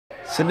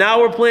So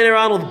now we're playing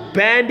around with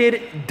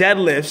banded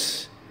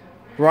deadlifts,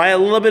 right? A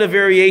little bit of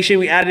variation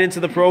we added into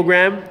the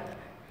program.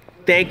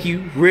 Thank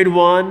you,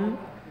 Ridwan,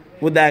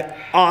 with that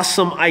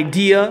awesome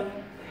idea.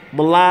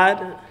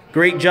 Malad,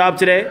 great job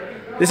today.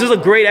 This is a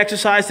great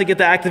exercise to get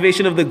the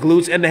activation of the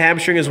glutes and the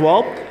hamstring as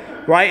well,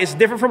 right? It's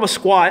different from a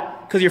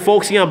squat because you're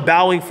focusing on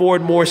bowing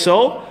forward more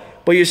so,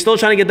 but you're still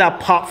trying to get that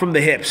pop from the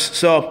hips.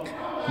 So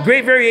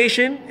great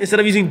variation. Instead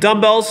of using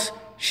dumbbells,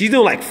 she's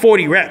doing like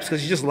 40 reps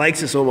because she just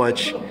likes it so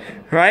much,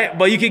 right?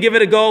 But you can give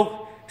it a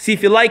go. See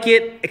if you like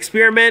it.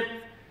 Experiment.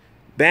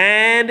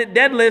 Band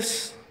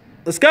deadlifts.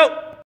 Let's go.